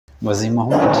Wazim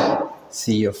Mahmood,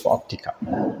 CEO of Optica.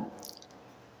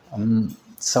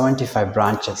 75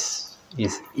 branches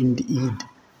is indeed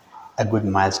a good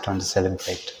milestone to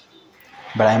celebrate.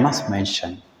 But I must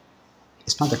mention,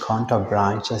 it's not the count of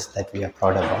branches that we are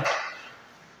proud about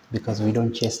because we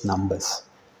don't chase numbers.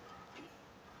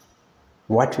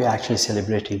 What we are actually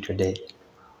celebrating today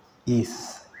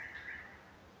is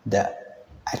the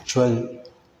actual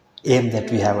aim that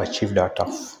we have achieved out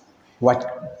of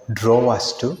what drove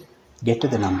us to get to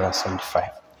the number of 75.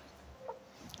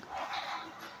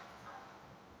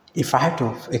 If I had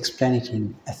to explain it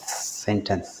in a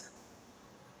sentence,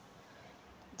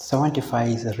 75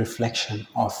 is a reflection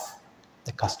of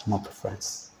the customer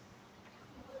preference.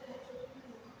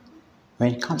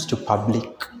 When it comes to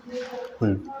public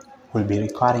who will be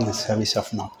requiring a service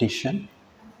of an optician,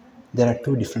 there are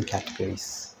two different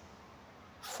categories.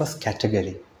 First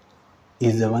category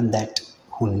is the one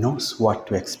who knows what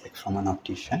to expect from an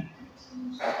optician,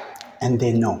 and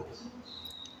they know.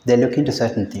 They look into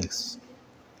certain things.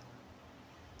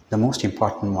 The most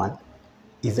important one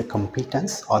is the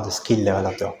competence or the skill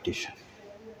level of the optician.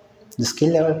 The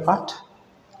skill level part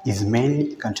is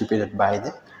mainly contributed by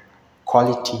the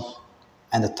quality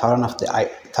and the thoroughness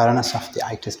of the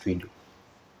eye test we do.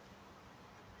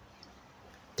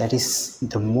 That is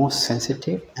the most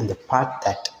sensitive and the part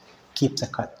that keeps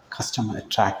the customer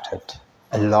attracted,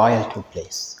 loyal to a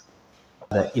place.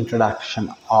 The introduction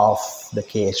of the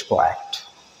KHPO Act.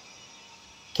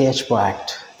 KHPO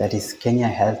Act, that is Kenya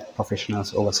Health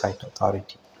Professionals Oversight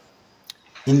Authority.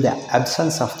 In the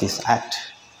absence of this act,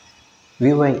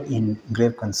 we were in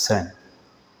grave concern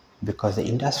because the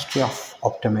industry of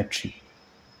optometry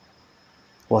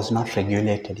was not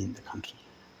regulated in the country.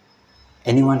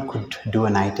 Anyone could do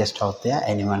an eye test out there,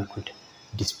 anyone could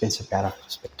dispense a pair of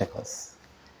spectacles.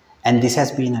 And this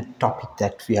has been a topic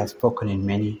that we have spoken in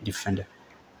many different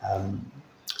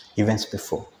events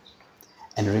before,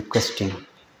 and requesting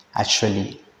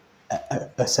actually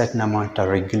a certain amount of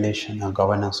regulation or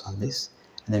governance on this.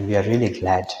 And then we are really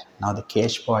glad now the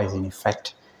KHPO is in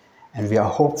effect, and we are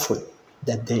hopeful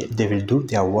that they will do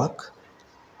their work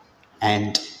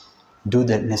and do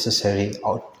the necessary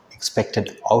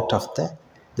expected out of the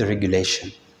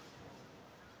regulation.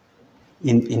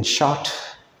 In short,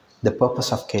 the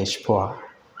purpose of KHPO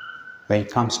when it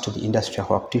comes to the industry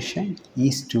of optician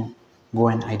is to go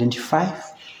and identify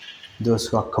those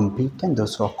who are competent,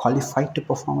 those who are qualified to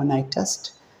perform an eye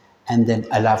test, and then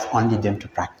allow only them to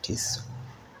practice.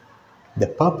 The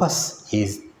purpose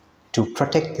is to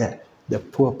protect the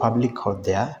poor public out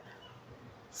there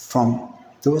from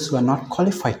those who are not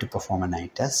qualified to perform an eye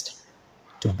test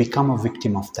to become a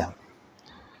victim of them.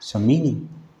 So meaning,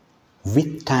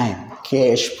 with time,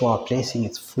 KHPO placing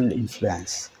its full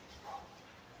influence,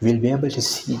 we'll be able to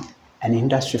see an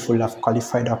industry full of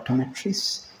qualified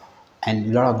optometrists and a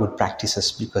lot of good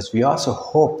practices, because we also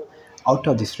hope out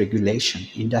of this regulation,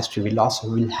 industry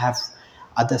will have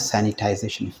other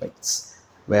sanitization effects,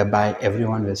 whereby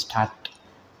everyone will start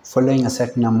following a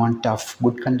certain amount of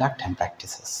good conduct and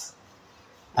practices.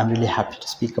 I'm really happy to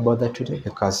speak about that today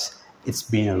because it's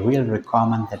been a real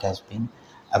requirement that has been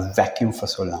a vacuum for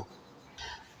so long.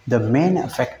 The main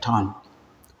effect on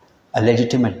a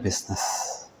legitimate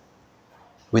business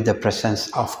with the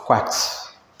presence of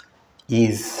quacks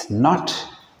is not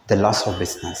the loss of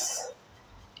business.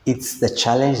 It's the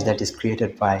challenge that is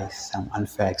created by some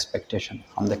unfair expectation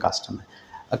from the customer.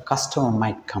 A customer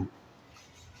might come,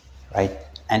 right,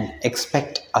 and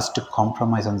expect us to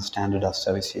compromise on the standard of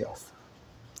service we offer.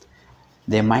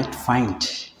 They might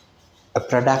find a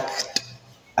product,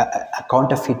 a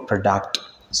counterfeit product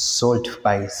sold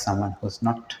by someone who's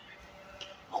not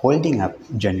holding a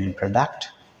genuine product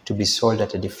to be sold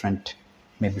at a different,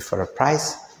 maybe for a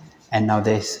price, and now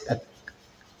there's an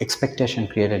expectation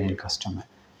created in customer.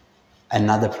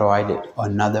 Another provider or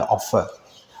another offer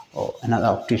or another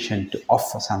optician to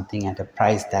offer something at a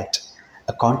price that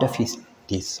a counterfeit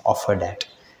is offered at.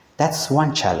 That's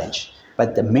one challenge.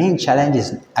 But the main challenge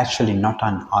is actually not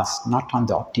on us, not on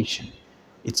the optician.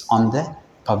 It's on the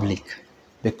public,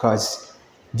 because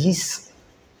these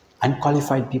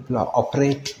unqualified people are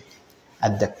operating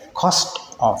at the cost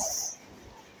of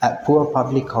a poor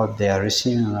public out there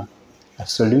receiving a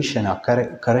solution or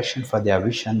correction for their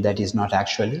vision that is not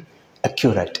actually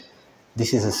accurate.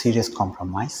 This is a serious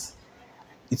compromise.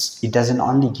 It doesn't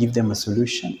only give them a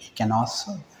solution, it can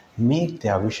also make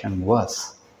their vision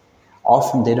worse.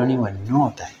 Often they don't even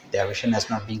know that their vision has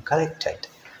not been corrected.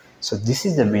 So this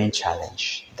is the main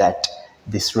challenge that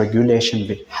this regulation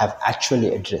will have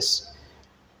actually addressed.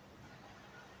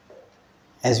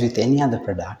 As with any other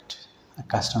product, a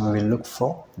customer will look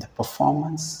for the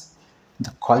performance,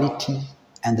 the quality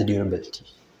and the durability.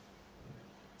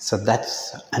 So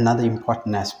that's another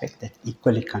important aspect that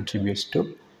equally contributes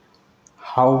to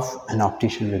how an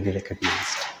optician will be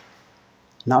recognized.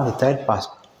 Now the third part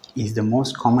is the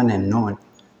most common and known,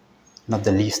 not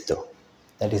the least though,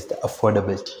 that is the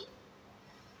affordability.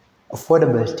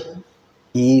 Affordability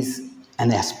is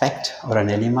an aspect or an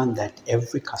element that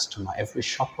every customer, every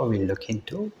shopper will look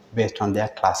into based on their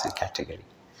class and category.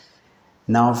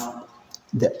 Now,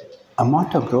 the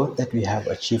amount of growth that we have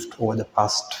achieved over the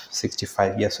past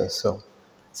 65 years or so,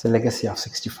 it's a legacy of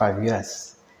 65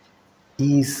 years,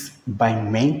 is by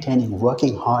maintaining,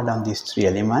 working hard on these three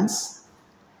elements,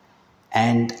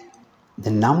 and the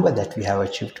number that we have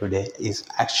achieved today is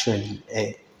actually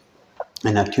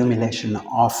an accumulation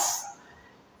of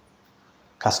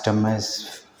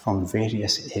customers from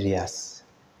various areas.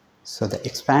 So the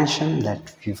expansion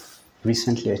that we've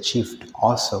recently achieved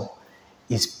also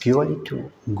is purely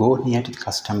to go near to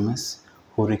customers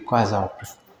who requires our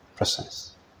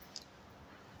presence.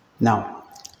 Now,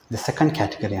 the second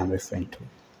category I'm referring to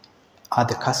are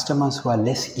the customers who are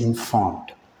less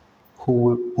informed,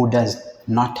 who does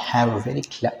not have a very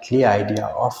clear idea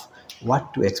of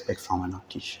what to expect from an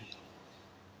optician.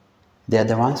 They are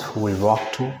the ones who will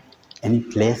walk to any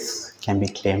place, can be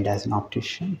claimed as an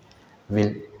optician,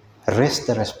 will rest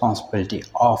the responsibility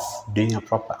of doing a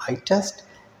proper eye test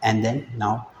and then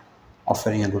now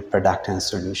offering a good product and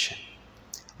solution.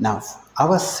 Now,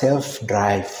 our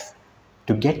self-drive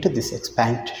to get to this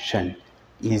expansion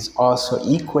is also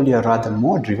equally or rather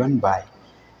more driven by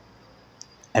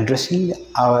addressing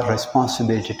our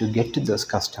responsibility to get to those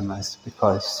customers,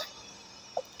 because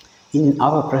in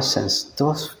our presence,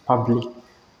 those public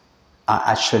are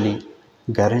actually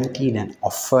guaranteed and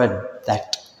offered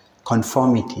that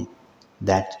conformity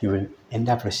that you will end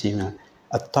up receiving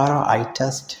a thorough eye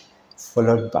test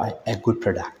followed by a good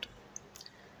product.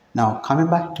 Now, coming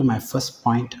back to my first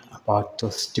point about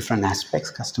those different aspects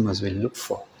customers will look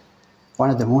for, one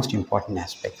of the most important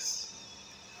aspects,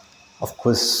 of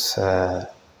course,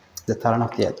 the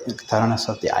thoroughness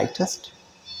of the eye test.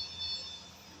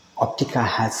 Optica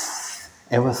has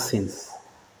ever since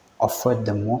offered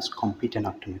the most competent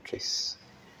optometrists.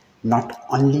 Not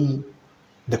only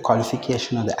the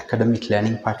qualification or the academic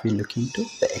learning part we look into,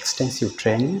 the extensive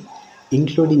training,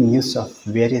 including use of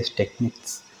various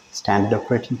techniques, standard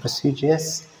operating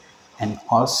procedures, and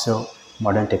also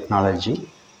modern technology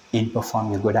in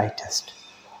performing a good eye test.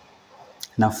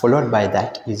 Now, followed by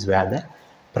that is where the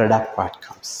product part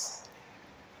comes.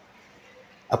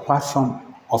 Apart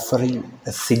from offering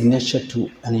a signature to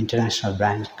an international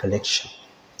brand collection,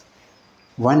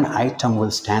 one item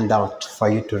will stand out for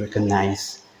you to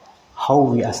recognize how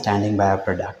we are standing by our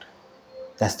product.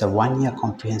 That's the 1-year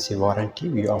comprehensive warranty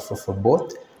we offer for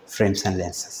both frames and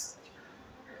lenses.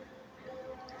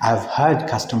 I've heard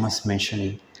customers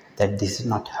mentioning that this is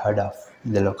not heard of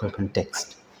in the local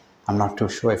context. I'm not too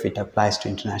sure if it applies to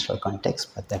international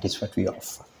context, but that is what we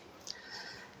offer.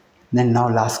 Then now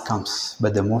last comes,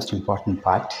 but the most important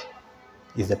part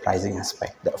is the pricing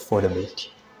aspect, the affordability.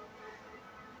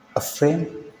 A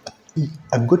frame,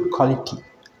 a good quality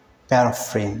pair of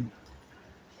frame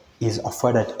is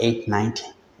offered at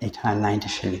 890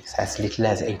 shillings, as little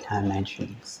as 890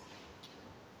 shillings,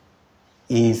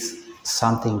 is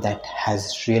something that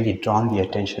has really drawn the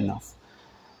attention of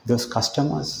those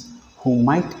customers who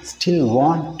might still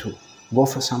want to go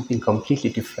for something completely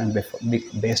different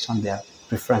based on their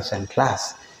preference and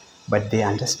class, but they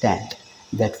understand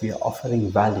that we are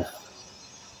offering value.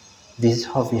 This is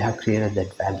how we have created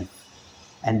that value,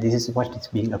 and this is what is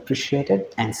being appreciated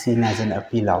and seen as an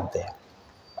appeal out there.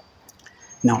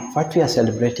 Now, what we are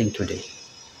celebrating today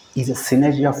is a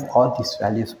synergy of all these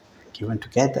values given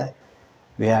together,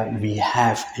 where we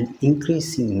have an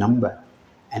increasing number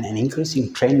and an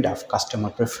increasing trend of customer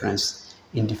preference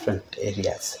in different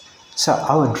areas. So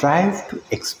our drive to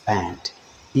expand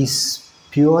is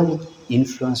purely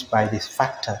influenced by this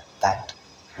factor that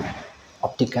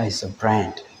Optica is a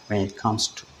brand when it comes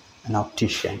to an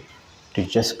optician to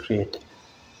just create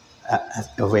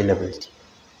availability.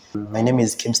 My name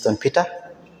is Kimston Peter.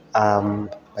 I'm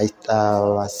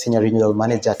a Senior Regional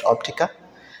Manager at Optica.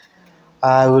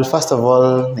 I will first of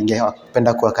all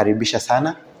ningependa kuwakaribisha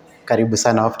sana. Karibu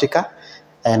sana Optica,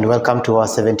 and welcome to our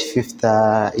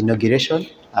 75th inauguration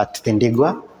at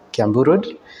Thindigwa, Kiambu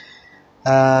Road.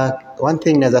 One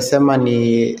thing naweza sema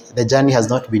ni the journey has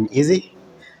not been easy,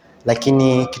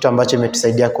 lakini kitu ambacho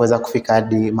imetusaidia kuweza kufika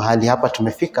hadi mahali hapa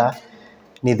tumefika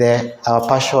ni our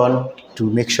passion to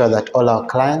make sure that all our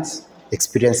clients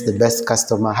experience the best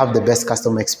customer, have the best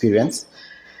customer experience.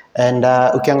 And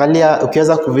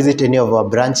ukiweza kuvisit any of our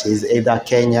branches, either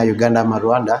Kenya, Uganda, or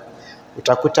Rwanda,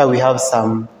 utakuta we have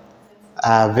some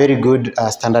very good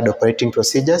standard operating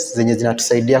procedures zenye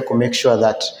zinatusaidia ku make sure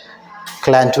that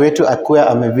client wetu akuwe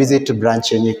amevisit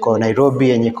branch yenye iko Nairobi,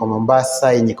 yenye iko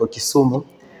Mombasa, yenye iko Kisumu,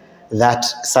 that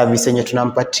service yenye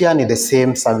tunampatia ni the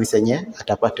same service yenye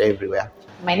atapata everywhere.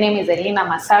 My name is Elina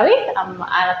Masawi. I'm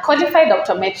a qualified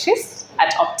optometrist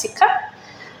at Optica.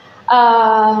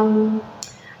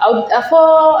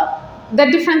 For the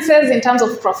differences in terms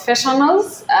of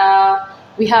professionals,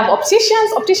 we have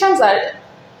opticians. Opticians are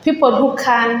people who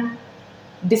can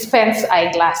dispense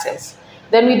eyeglasses.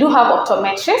 Then we do have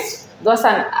optometrists. Those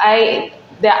are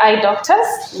they're eye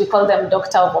doctors. We call them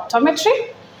doctor of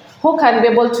optometry, who can be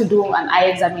able to do an eye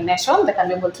examination. They can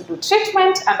be able to do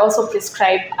treatment and also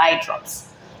prescribe eye drops.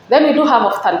 Then we do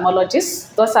have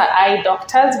ophthalmologists. Those are eye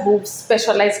doctors who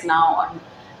specialize now on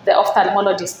the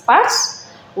ophthalmologist part,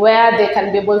 where they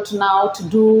can be able to now to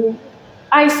do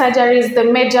eye surgeries, the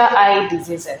major eye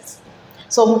diseases.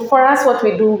 So for us, what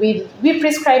we do, we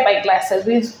prescribe eyeglasses.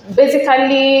 We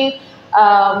basically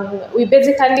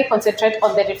concentrate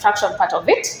on the refraction part of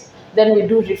it. Then we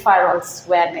do referrals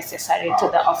where necessary to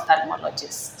the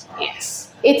ophthalmologist. Yes.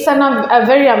 It's a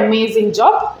very amazing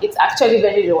job. It's actually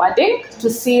very rewarding to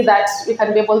see that we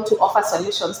can be able to offer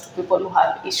solutions to people who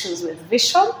have issues with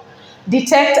vision,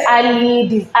 detect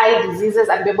early eye diseases,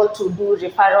 and be able to do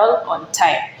referral on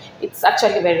time. It's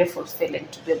actually very fulfilling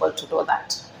to be able to do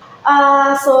that.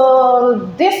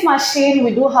 So this machine,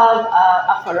 we do have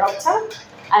a phoropter,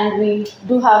 and we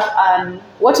do have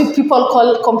what people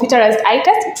call computerized eye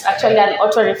test. It's actually an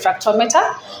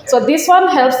auto-refractometer. So this one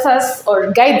helps us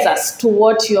or guides us to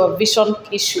what your vision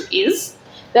issue is.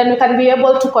 Then we can be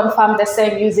able to confirm the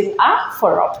same using a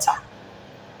phoropter.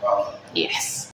 Wow. Yes.